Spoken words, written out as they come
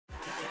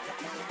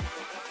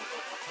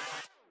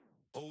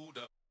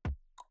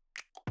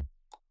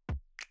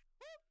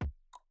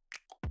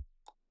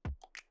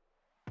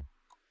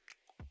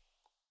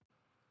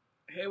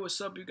Hey,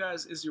 what's up, you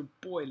guys? It's your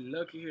boy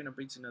Lucky here, and I'm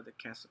bringing another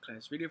Castle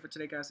Clash video for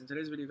today, guys. In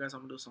today's video, guys, I'm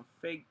gonna do some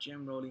fake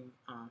gem rolling,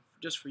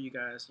 just for you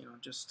guys,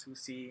 just to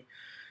see,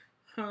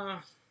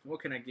 what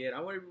can I get? I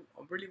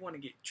really want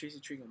to get Tracy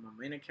Trig on my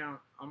main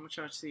account. I'm gonna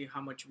try to see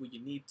how much would you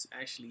need to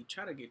actually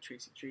try to get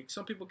Tracy Trig.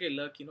 Some people get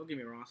lucky, don't get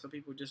me wrong. Some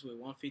people just with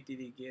 150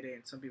 to get it,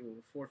 and some people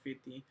with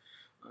 450.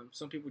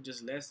 Some people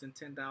just less than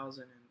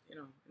 10,000, and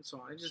and so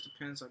on. It just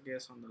depends, I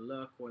guess, on the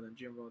luck or the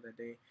gem roll that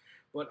day.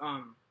 But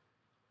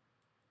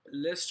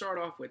let's start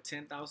off with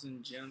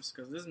 10,000 gems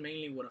because this is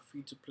mainly what a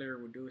free-to-player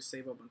would do is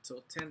save up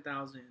until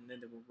 10,000 and then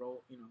they will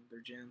roll,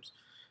 their gems.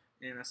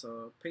 And as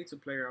a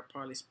pay-to-player, I'll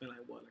probably spend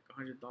like what, like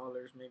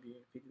 $100, maybe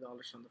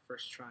 $50 on the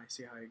first try,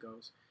 see how it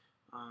goes.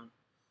 Um,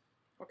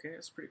 okay,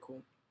 that's pretty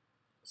cool.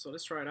 So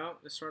let's try it out.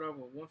 Let's start off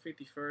with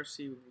 150 first,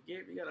 see what we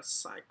get. We got a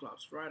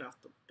Cyclops right off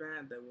the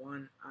bat, that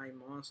one eye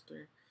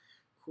monster.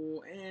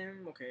 Cool,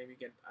 and okay, we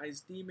get Ice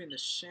Demon, the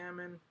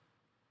Shaman.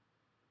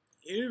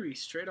 Eerie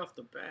straight off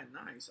the bat,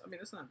 nice. I mean,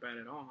 that's not bad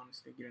at all,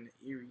 honestly, getting an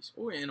Eerie.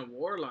 Oh, and a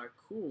Warlock,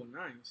 cool,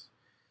 nice.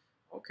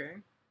 Okay,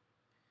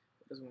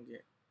 what does one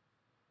get?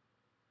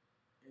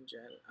 And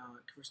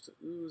Crystal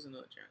Ooze,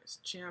 another Janice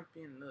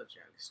Champion, another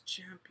Janice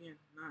Champion,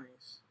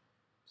 nice.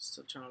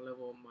 Still trying to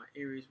level up my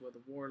Aries with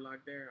a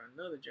Warlock there,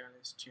 another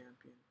Janice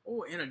Champion.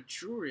 Oh, and a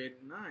Druid,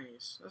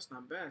 nice. That's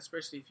not bad,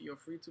 especially if you're a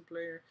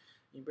free-to-player.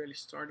 You barely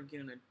started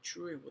getting a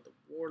Druid with a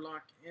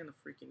Warlock and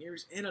a freaking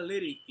Aries and a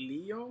Lady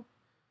Leo.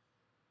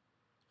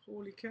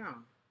 Holy cow.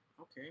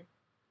 Okay.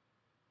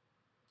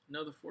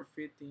 Another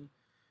 450.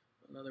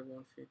 Another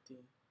 150.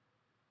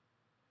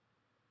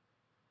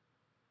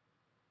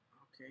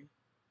 Okay.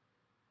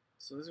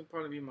 So this will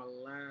probably be my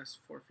last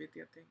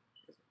 450, I think.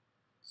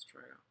 Let's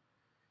try it out.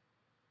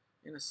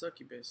 And a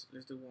succubus.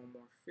 Let's do one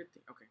more 50.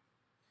 Okay.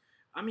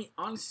 I mean,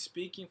 honestly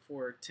speaking,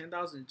 for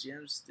 10,000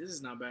 gems, this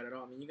is not bad at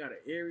all. I mean, you got an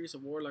Aries, a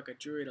Warlock, a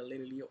Druid, a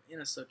Lady Leo,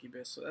 and a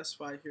succubus. So that's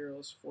 5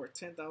 heroes for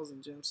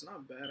 10,000 gems.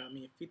 Not bad. I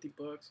mean, 50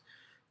 bucks.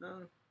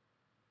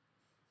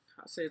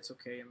 I'd say it's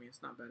okay. I mean,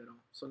 it's not bad at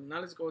all. So now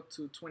let's go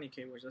to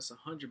 20k, which that's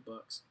 100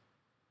 bucks.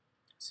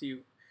 See if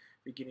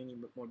we get any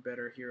more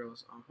better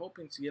heroes. I'm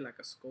hoping to get like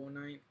a Skull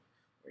Knight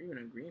or even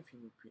a Green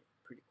Fiend would be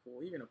pretty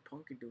cool. Even a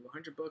Punkadoo.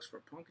 100 bucks for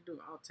a Punkadoo,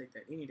 I'll take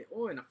that any day.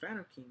 Oh, and a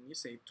Phantom King. You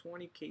save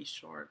 20k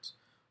shards,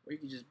 or you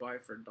can just buy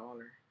it for $1.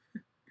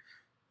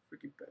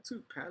 Freaking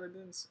 2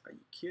 Paladins. Are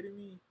you kidding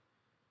me?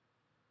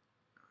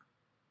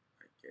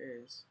 I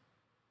guess.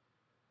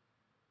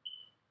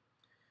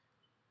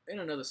 And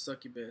another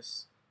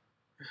Succubus.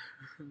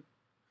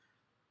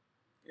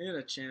 And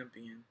a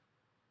champion.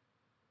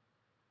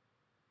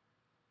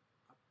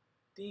 I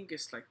think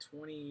it's like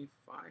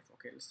 25.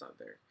 Okay, let's stop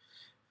there.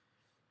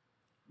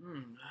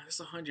 It's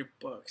 100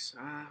 bucks.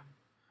 I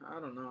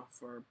don't know.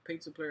 For a pay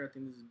to player, I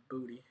think this is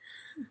booty.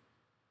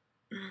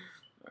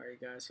 Alright,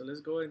 guys. So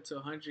let's go into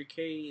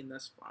 100k, and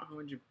that's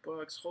 500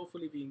 bucks.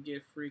 Hopefully, we can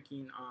get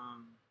freaking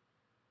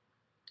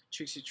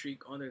Trixie Treek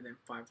under than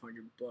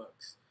 500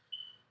 bucks.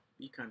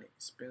 Be kind of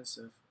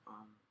expensive.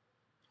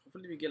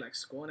 Hopefully we get like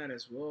Skull Knight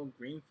as well.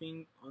 Green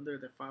Fiend under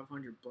the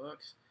 500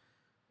 bucks.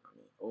 I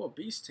mean, oh, a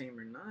Beast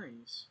Tamer,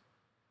 nice.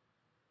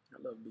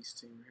 I love Beast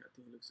Tamer. I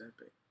think it looks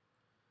epic.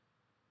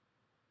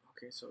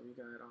 Okay, so we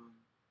got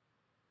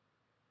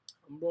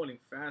I'm rolling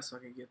fast so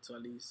I can get to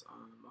at least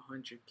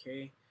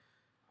 100k.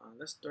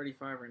 That's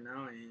 35 right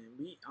now, and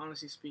we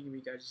honestly speaking, we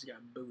just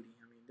got booty.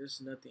 I mean,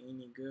 there's nothing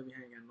any good. We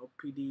ain't got no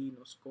PD,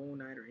 no Skull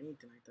Knight or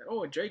anything like that.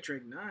 Oh, a Drake,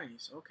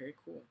 nice. Okay,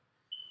 cool.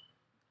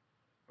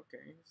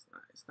 Okay,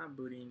 it's not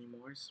booty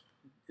anymore.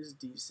 It's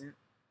decent.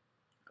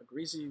 A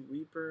Greasy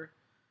Reaper.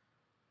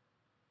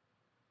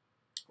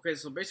 Okay,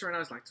 so basically right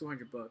now it's like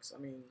 200 bucks.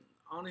 I mean,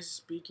 honestly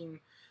speaking,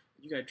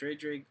 you got Drake,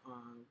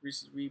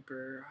 Greasy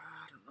Reaper.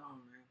 I don't know,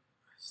 man.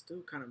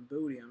 Still kind of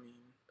booty. I mean,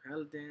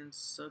 Paladin,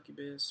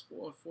 Succubus,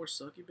 4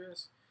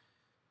 Succubus.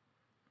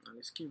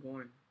 Let's keep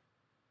going.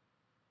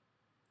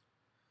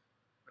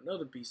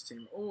 Another Beast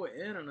Tamer. Oh,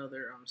 and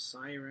another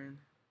Siren.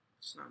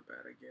 It's not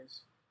bad, I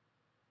guess.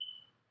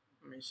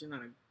 I mean, she's not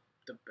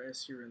the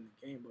best hero in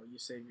the game, but you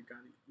save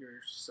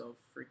yourself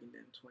freaking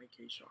damn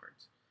 20k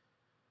shards.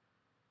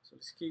 So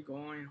let's keep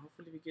going.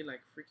 Hopefully we get like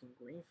freaking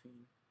Green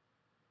Fiend.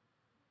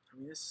 I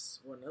mean,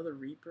 this another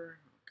Reaper.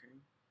 Okay.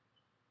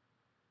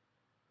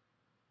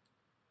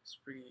 It's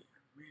pretty.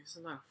 Man, it's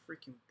a lot of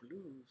freaking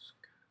blues.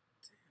 God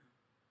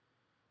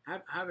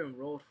damn. I haven't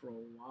rolled for a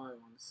while,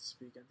 honestly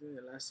speaking. I think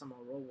the last time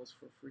I rolled was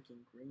for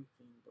freaking Green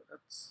Fiend, but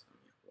that's, I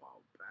mean, a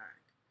while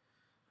back.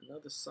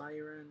 Another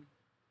Siren.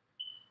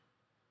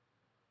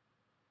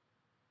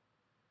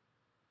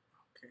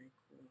 Okay,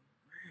 cool.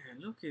 Man,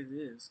 look at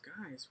this,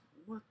 guys.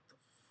 What the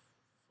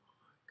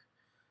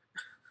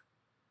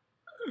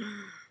fuck?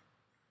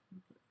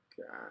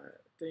 God,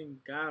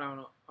 thank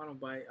God I don't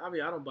buy. I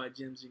mean, I don't buy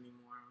gems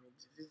anymore. I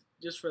mean,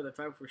 just for the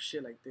fact for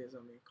shit like this.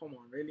 I mean, come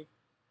on, really.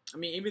 I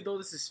mean, even though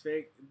this is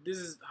fake, this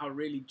is how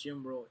really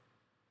gem roll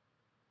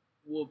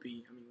will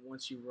be. I mean,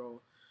 once you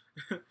roll.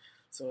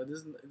 So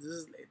this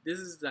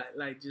is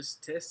like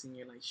just testing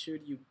you. Like,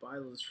 should you buy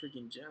those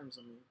freaking gems?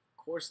 I mean, of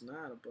course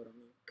not. But I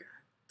mean,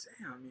 god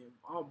damn, I mean,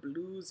 all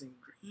blues and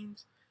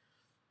greens.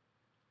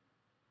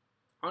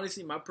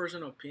 Honestly, my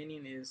personal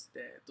opinion is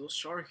that those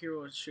Shark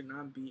Heroes should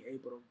not be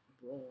able to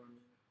roll. I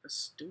mean, that's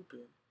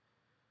stupid.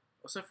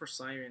 Except for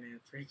Siren and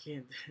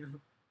freaking.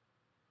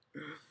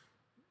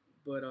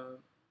 but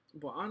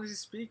but honestly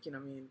speaking, I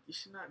mean, you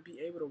should not be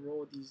able to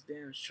roll these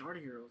damn Shard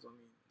Heroes. I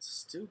mean, it's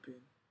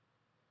stupid.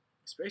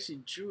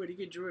 Especially Druid. You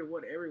get Druid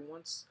what every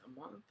once a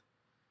month?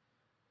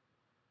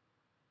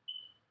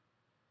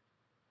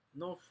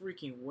 No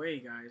freaking way,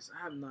 guys.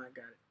 I have not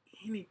got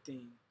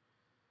anything.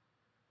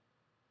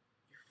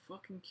 You're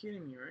fucking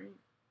kidding me, right?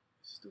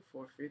 Let's do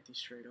 450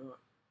 straight up.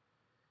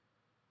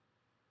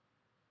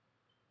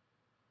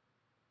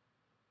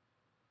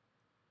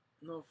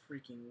 No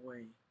freaking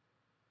way.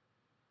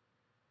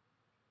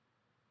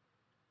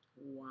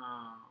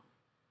 Wow.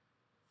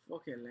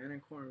 Fucking Atlanta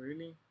Corn,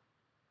 really?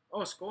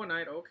 Oh, Skull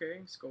Knight.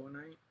 Okay, Skull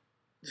Knight.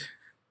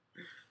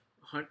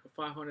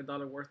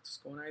 $500 worth of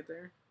Skull Knight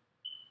there.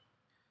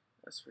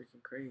 That's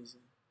freaking crazy.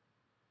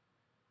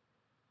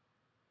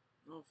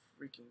 No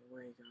freaking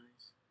way,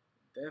 guys.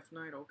 Death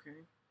Knight,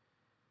 okay.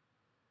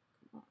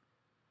 Come on.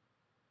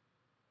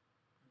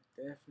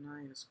 Death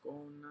Knight, a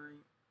Skull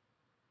Knight.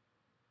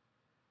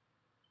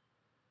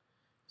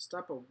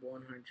 Stop at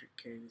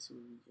 100k. Let's see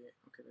what we get.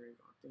 Okay, there you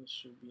go. I think it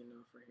should be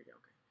enough right here.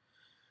 Okay.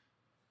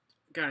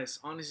 Guys,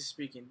 honestly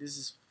speaking, this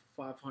is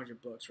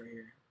 500 bucks right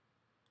here.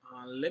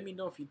 Let me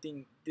know if you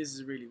think this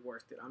is really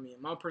worth it. I mean,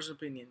 my personal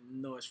opinion,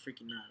 no, it's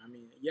freaking not. I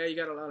mean, yeah, you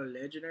got a lot of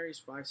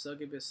legendaries, 5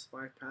 Succubus,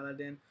 5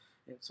 Paladin,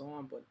 and so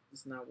on, but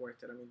it's not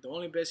worth it. I mean, the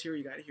only best hero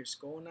you got here,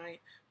 Skull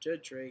Knight,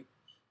 Judge Drake,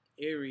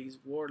 Ares,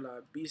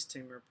 Warlock, Beast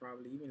Tamer,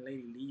 probably, even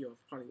Lady Leo,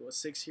 probably, what,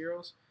 6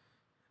 heroes?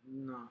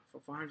 Nah, for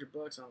 500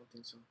 bucks, I don't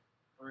think so.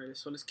 Alright,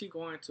 so let's keep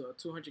going to a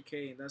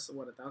 200k, and that's,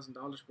 what, $1,000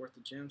 worth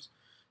of gems.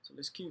 So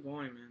let's keep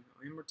going, man.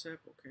 Imhotep,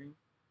 okay.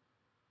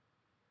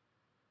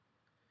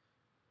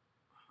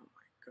 Oh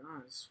my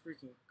god, it's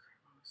freaking,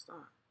 oh,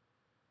 stop.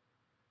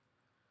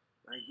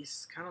 Like,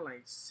 it's kind of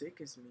like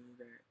sickens me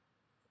that,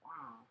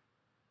 wow.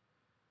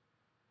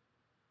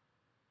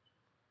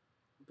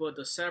 But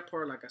the sad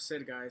part, like I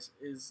said, guys,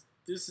 is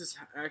this is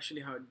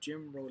actually how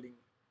gym rolling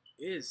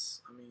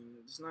is. I mean,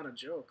 it's not a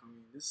joke. I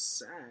mean, this is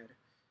sad.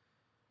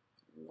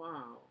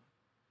 Wow.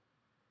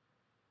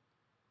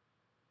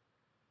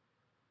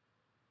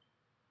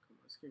 Come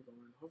on, let's keep going.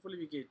 Hopefully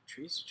we get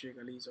Tracy Trick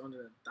at least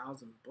under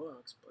 $1,000,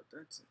 but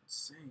that's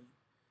insane.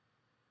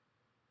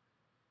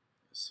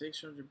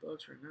 600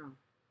 bucks right now.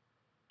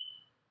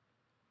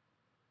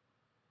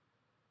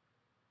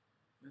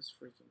 That's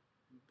freaking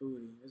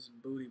booty. This is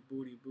booty,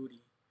 booty,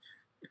 booty.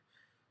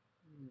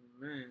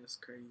 Man, that's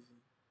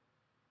crazy.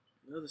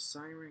 Another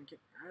Siren, get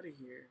out of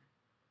here.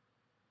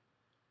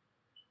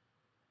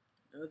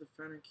 Another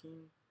Phantom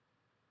King.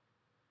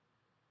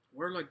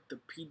 We're like the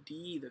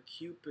PD, the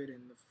Cupid,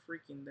 and the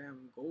freaking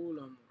damn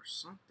Golem or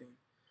something.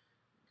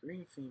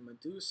 Green Fiend,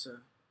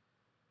 Medusa.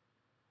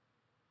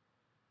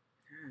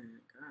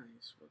 Man,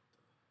 guys, what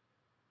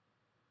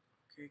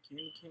the? Okay,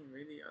 Candy Cane,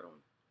 really? I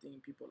don't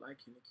think people like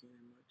Candy Cane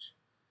that much.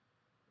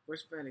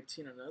 Where's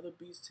Valentina? Another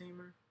Beast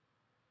Tamer?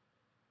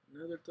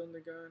 Another Thunder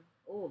God?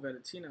 Oh,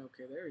 Valentina.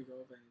 Okay, there you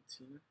go,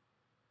 Valentina.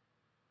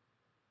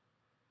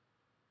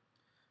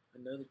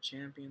 Another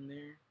champion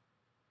there.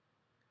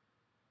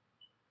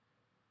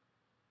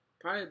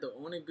 Probably the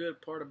only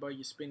good part about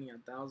you spending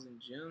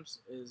 1,000 gems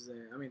is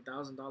that, I mean,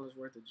 $1,000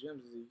 worth of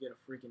gems is that you get a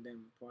freaking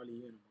damn, probably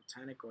even a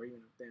Botanic or even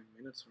a damn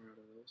Minotaur out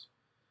of those,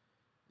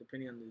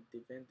 depending on the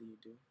event that you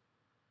do.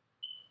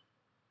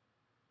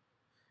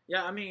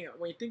 Yeah, I mean,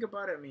 when you think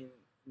about it, I mean,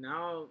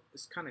 now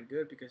it's kind of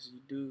good because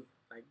you do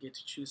like get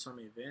to choose some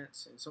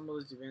events, and some of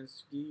those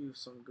events give you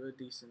some good,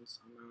 decent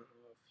amount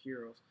of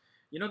heroes.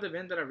 You know, the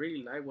event that I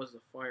really liked was the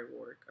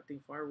firework. I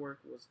think firework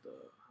was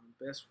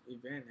the best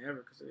event ever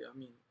because I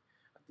mean,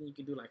 I think you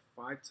can do like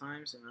 5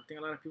 times, and I think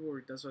a lot of people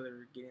were that's why they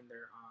were getting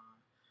their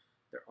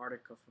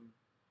article from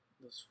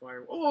those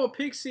fireworks. Oh,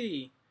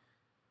 Pixie!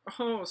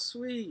 Oh,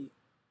 sweet.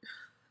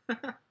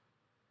 How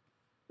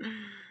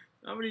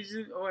many?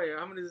 Oh wait,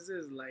 how many is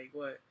this? Like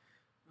what?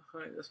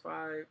 That's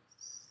 5.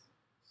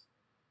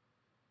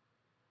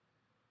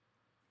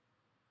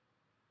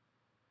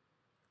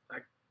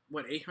 Like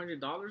what?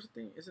 $800? I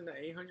think isn't that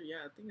 800?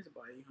 Yeah, I think it's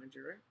about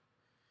 800, right?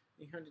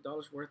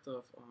 $800 worth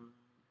of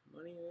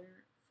money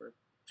there for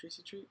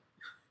Tracy Treat.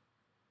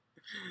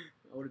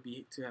 I would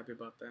be too happy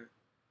about that.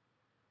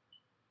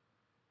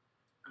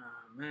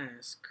 Ah man,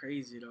 it's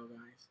crazy though,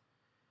 guys.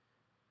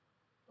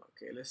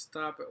 Okay, let's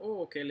stop it.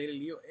 Oh, okay, Lady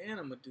Leo and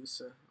a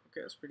Medusa.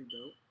 Okay, that's pretty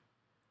dope.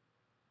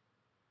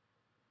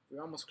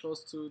 We're almost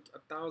close to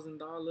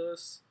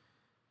 $1,000.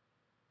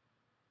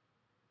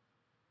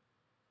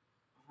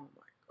 Oh my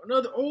god.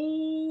 Another.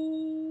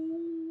 Oh,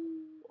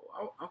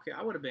 okay,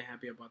 I would have been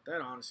happy about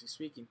that, honestly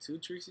speaking. 2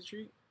 Trixie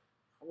Treat.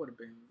 I would have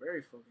been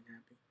very fucking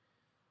happy.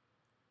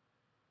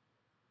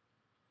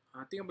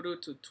 I think I'm gonna do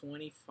it to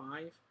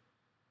 25.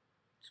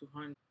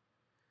 200.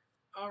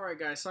 Alright,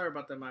 guys, sorry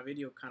about that. My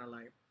video kind of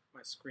like,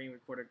 my screen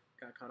recorder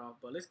got cut off.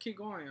 But let's keep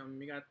going.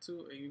 We got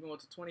 2. You can go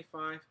to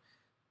 25.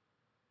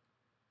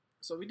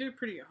 So we did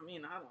pretty. I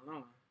mean, I don't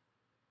know.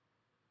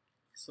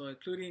 So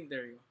including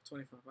there you go,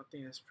 25. I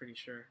think that's pretty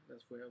sure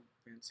that's where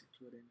events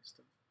included and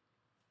stuff.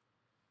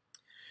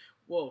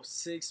 Whoa,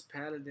 6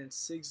 paladins,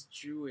 6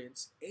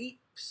 druids, 8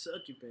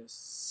 succubus,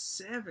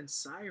 7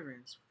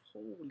 sirens.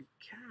 Holy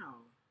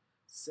cow!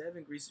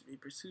 7 greasy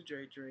reapers, 2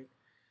 Drake,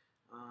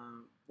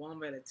 1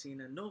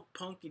 Valentina, no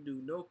Punky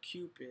Dude, no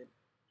Cupid.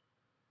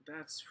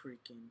 That's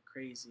freaking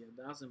crazy.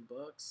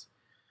 $1,000.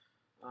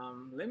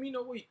 Let me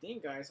know what you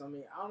think, guys. I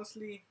mean,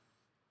 honestly,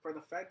 for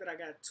the fact that I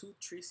got 2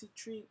 Tracy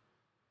Treat,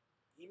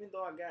 even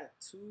though I got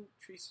 2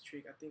 Tracy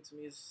Treat, I think to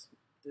me this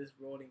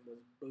rolling was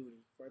booty.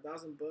 For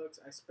 $1,000,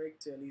 I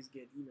expect to at least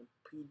get even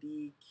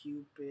PD,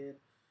 Cupid,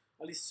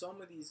 at least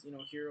some of these,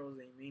 heroes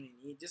they really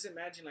need. Just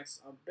imagine, like,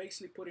 I'm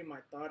basically putting my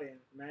thought in.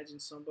 Imagine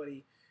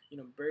somebody,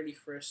 barely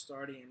fresh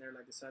starting, and they're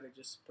like decided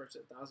just to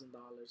purchase $1,000,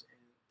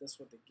 and that's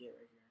what they get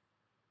right here.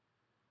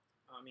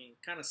 I mean,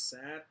 kind of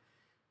sad,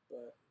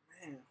 but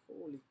man,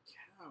 holy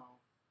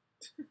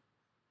cow.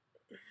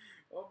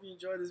 Hope you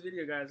enjoyed this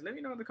video, guys. Let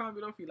me know in the comment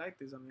below if you like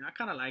this. I mean, I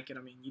kind of like it.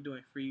 I mean, you're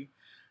doing free,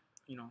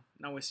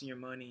 not wasting your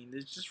money. And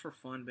it's just for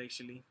fun,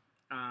 basically.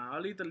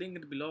 I'll leave the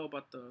link below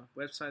about the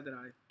website that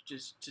I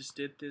just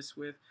did this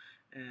with.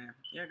 And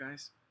yeah,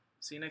 guys,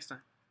 see you next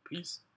time. Peace.